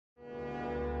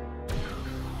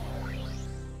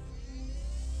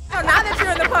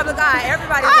public eye.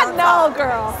 Everybody's I gonna know, talk.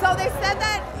 girl. So they said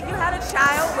that you had a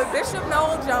child with Bishop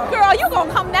Noel Jones. Girl, you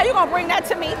gonna come now? You gonna bring that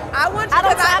to me? I want you. I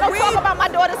don't talk about my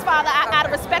daughter's father. Out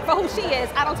of respect for who she is,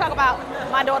 I don't talk about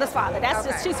my daughter's father. That's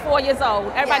just she's 4 years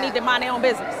old. Everybody need to mind their own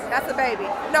business. That's a baby.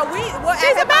 No,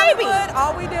 she's a baby.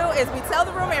 All we do is we tell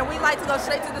the rumor and we like to go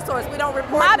straight to the source. We don't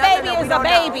report. My nothing baby is a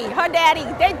baby. Her daddy.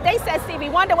 They said Stevie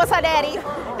Wonder was her daddy.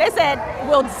 They said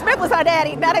Will Smith was her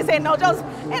daddy. Now they say no Jones.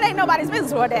 It ain't nobody's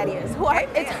business who her daddy is.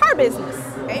 It's her business.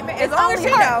 Amen. As long as she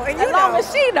know, and you as long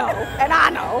as she know, and I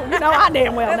know, I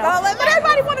damn well know. But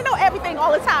everybody want to know everything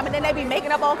all the time, and then they be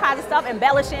making up all kinds of stuff,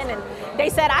 embellishing, and they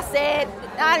said I said.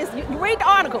 You read the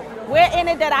article. Where in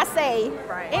it did I say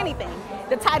anything?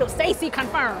 The title Stacy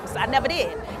confirms. I never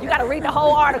did. You got to read the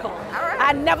whole article. All right.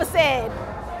 I never said.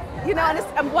 You know,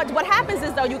 and what happens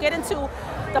is though you get into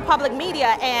the public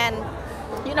media and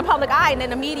you're in the public eye, and then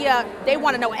the media, they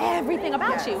want to know everything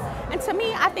about you. And to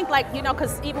me, I think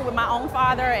because even with my own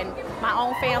father and my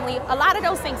own family, a lot of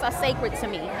those things are sacred to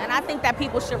me. And I think that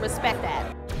people should respect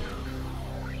that.